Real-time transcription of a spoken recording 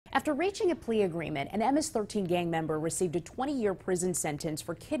After reaching a plea agreement, an MS-13 gang member received a 20-year prison sentence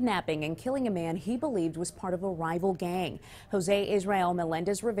for kidnapping and killing a man he believed was part of a rival gang. Jose Israel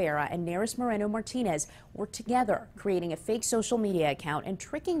Melendez Rivera and Neris Moreno Martinez worked together, creating a fake social media account and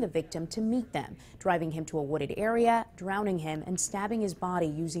tricking the victim to meet them, driving him to a wooded area, drowning him, and stabbing his body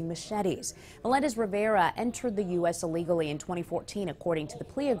using machetes. Melendez Rivera entered the U.S. illegally in 2014, according to the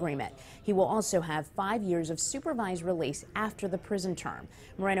plea agreement. He will also have 5 years of supervised release after the prison term.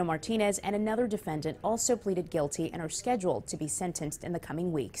 Moreno Martinez and another defendant also pleaded guilty and are scheduled to be sentenced in the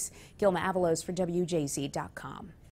coming weeks. Gilma Avalos for WJZ.com.